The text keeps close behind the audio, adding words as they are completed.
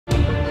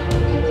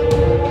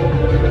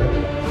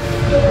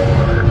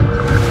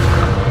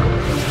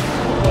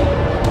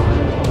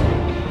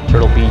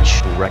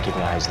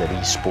realized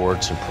that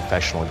eSports and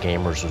professional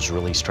gamers was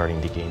really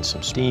starting to gain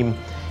some steam,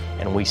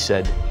 and we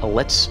said,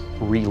 let's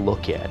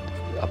relook at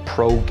a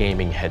pro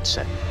gaming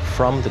headset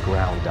from the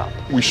ground up.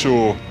 We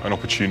saw an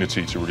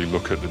opportunity to really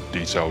look at the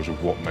details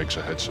of what makes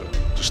a headset.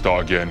 To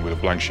start again with a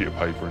blank sheet of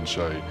paper and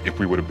say, if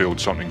we were to build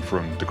something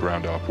from the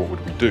ground up, what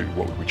would we do?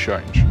 What would we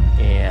change?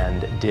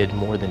 And did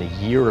more than a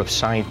year of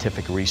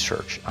scientific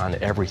research on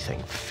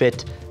everything: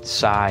 fit,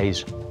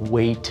 size,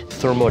 weight,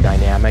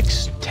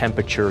 thermodynamics,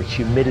 temperature,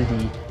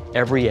 humidity,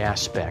 every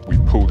aspect. We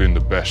pulled in the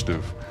best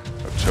of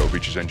Turtle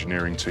Beach's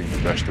engineering team,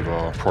 the best of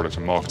our product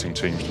and marketing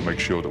teams to make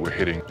sure that we're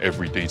hitting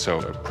every detail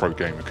a pro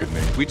gamer could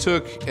need. We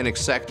took an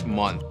exact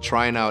month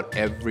trying out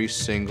every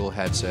single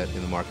headset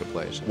in the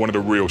marketplace. One of the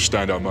real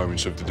standout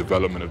moments of the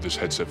development of this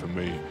headset for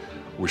me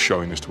was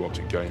showing this to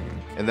Optic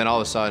Gaming. And then all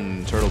of a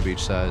sudden, Turtle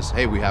Beach says,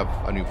 hey, we have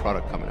a new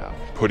product coming out.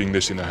 Putting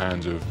this in the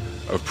hands of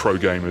pro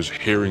gamers,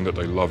 hearing that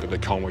they love it, they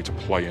can't wait to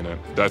play in it,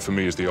 that for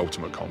me is the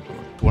ultimate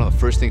compliment. One of the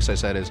first things I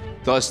said is,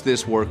 does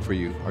this work for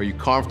you? Are you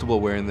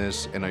comfortable wearing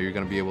this, and are you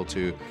going to be able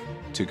to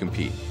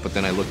compete? But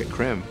then I look at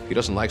Krim, he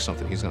doesn't like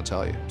something, he's going to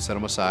tell you. Set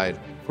him aside,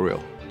 for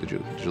real, did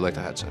you like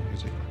the headset?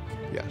 He's like,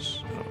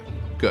 yes. And I'm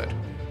like, good,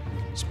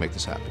 let's make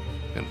this happen.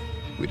 And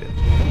we did.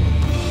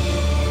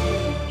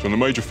 So one of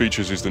the major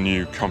features is the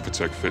new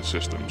ComfortTech Fit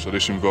system. So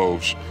this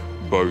involves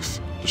both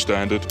the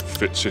standard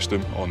fit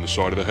system on the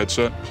side of the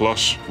headset,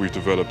 plus we've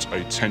developed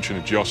a tension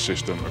adjust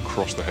system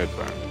across the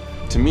headband.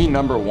 To me,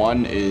 number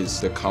one is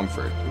the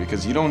comfort,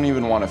 because you don't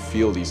even want to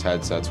feel these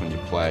headsets when you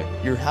play.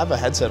 You have a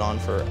headset on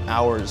for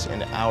hours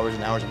and hours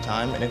and hours of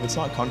time, and if it's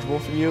not comfortable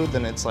for you,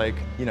 then it's like,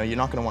 you know, you're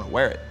not going to want to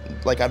wear it.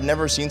 Like, I've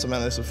never seen something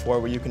like this before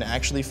where you can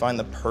actually find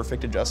the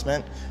perfect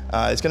adjustment.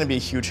 It's going to be a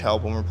huge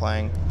help when we're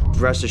playing.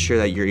 Rest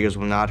assured that your ears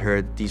will not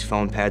hurt. These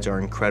foam pads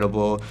are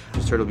incredible.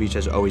 Turtle Beach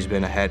has always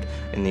been ahead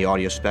in the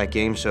audio spec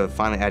game, so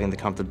finally adding the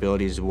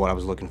comfortability is what I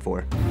was looking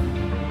for.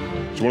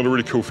 So one of the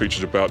really cool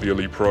features about the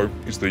Elite Pro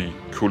is the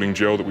cooling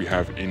gel that we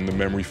have in the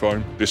memory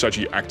foam. This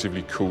actually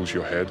actively cools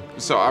your head.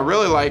 So I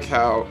really like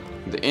how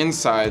the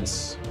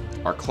insides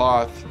are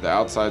cloth, the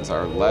outsides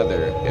are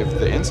leather. If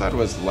the inside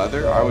was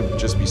leather, I would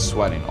just be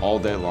sweating all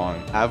day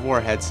long. I've wore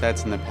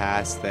headsets in the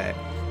past that,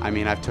 I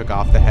mean, I've took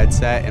off the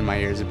headset and my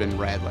ears have been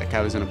red like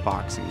I was in a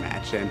boxing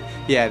match. And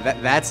yeah,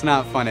 that's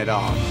not fun at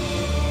all.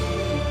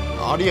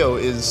 Audio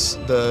is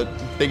the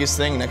biggest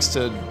thing next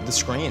to the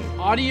screen.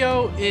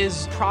 Audio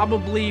is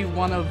probably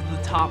one of the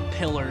top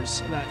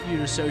pillars that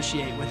you'd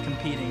associate with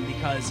competing,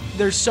 because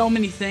there's so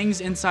many things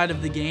inside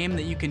of the game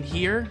that you can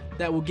hear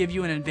that will give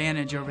you an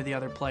advantage over the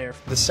other player.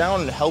 The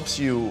sound helps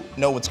you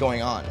know what's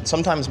going on,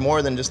 sometimes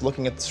more than just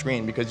looking at the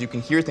screen, because you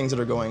can hear things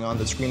that are going on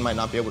the screen might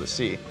not be able to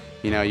see.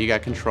 You know, you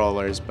got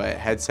controllers, but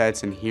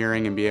headsets and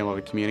hearing and being able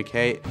to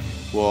communicate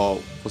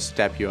will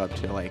step you up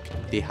to like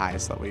the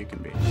highest level you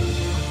can be.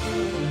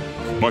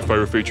 My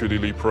favorite feature of the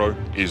Elite Pro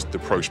is the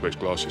ProSpecs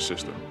glasses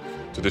system.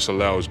 So this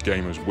allows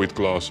gamers with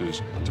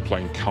glasses to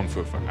play in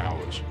comfort for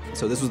hours.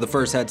 So this was the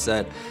first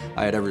headset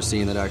I had ever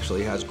seen that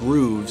actually has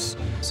grooves,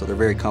 so they're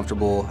very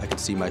comfortable. I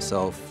could see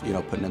myself, you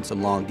know, putting in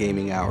some long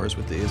gaming hours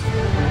with these.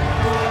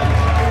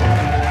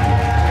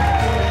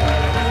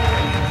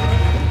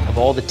 Of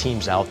all the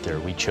teams out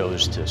there, we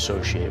chose to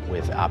associate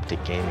with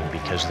Optic Gaming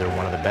because they're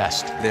one of the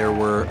best. There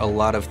were a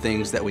lot of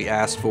things that we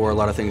asked for, a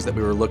lot of things that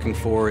we were looking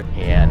for.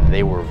 And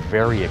they were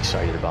very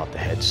excited about the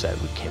headset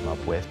we came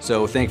up with.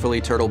 So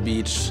thankfully, Turtle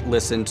Beach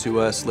listened to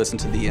us,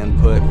 listened to the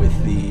input with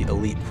the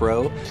Elite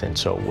Pro. And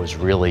so it was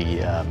really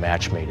a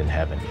match made in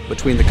heaven.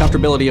 Between the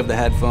comfortability of the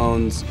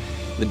headphones,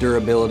 the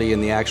durability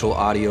and the actual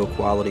audio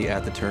quality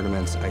at the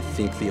tournaments, I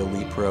think the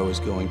Elite Pro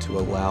is going to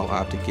allow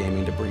Optic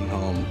Gaming to bring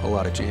home a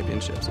lot of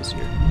championships this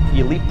year. The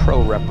Elite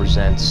Pro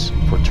represents,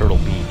 for Turtle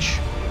Beach,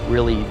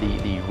 really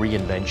the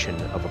reinvention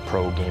of a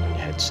pro gaming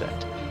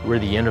headset. We're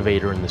the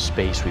innovator in the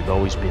space, we've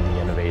always been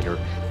the innovator,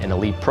 and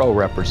Elite Pro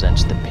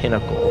represents the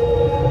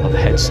pinnacle of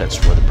headsets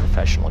for the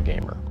professional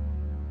gamer.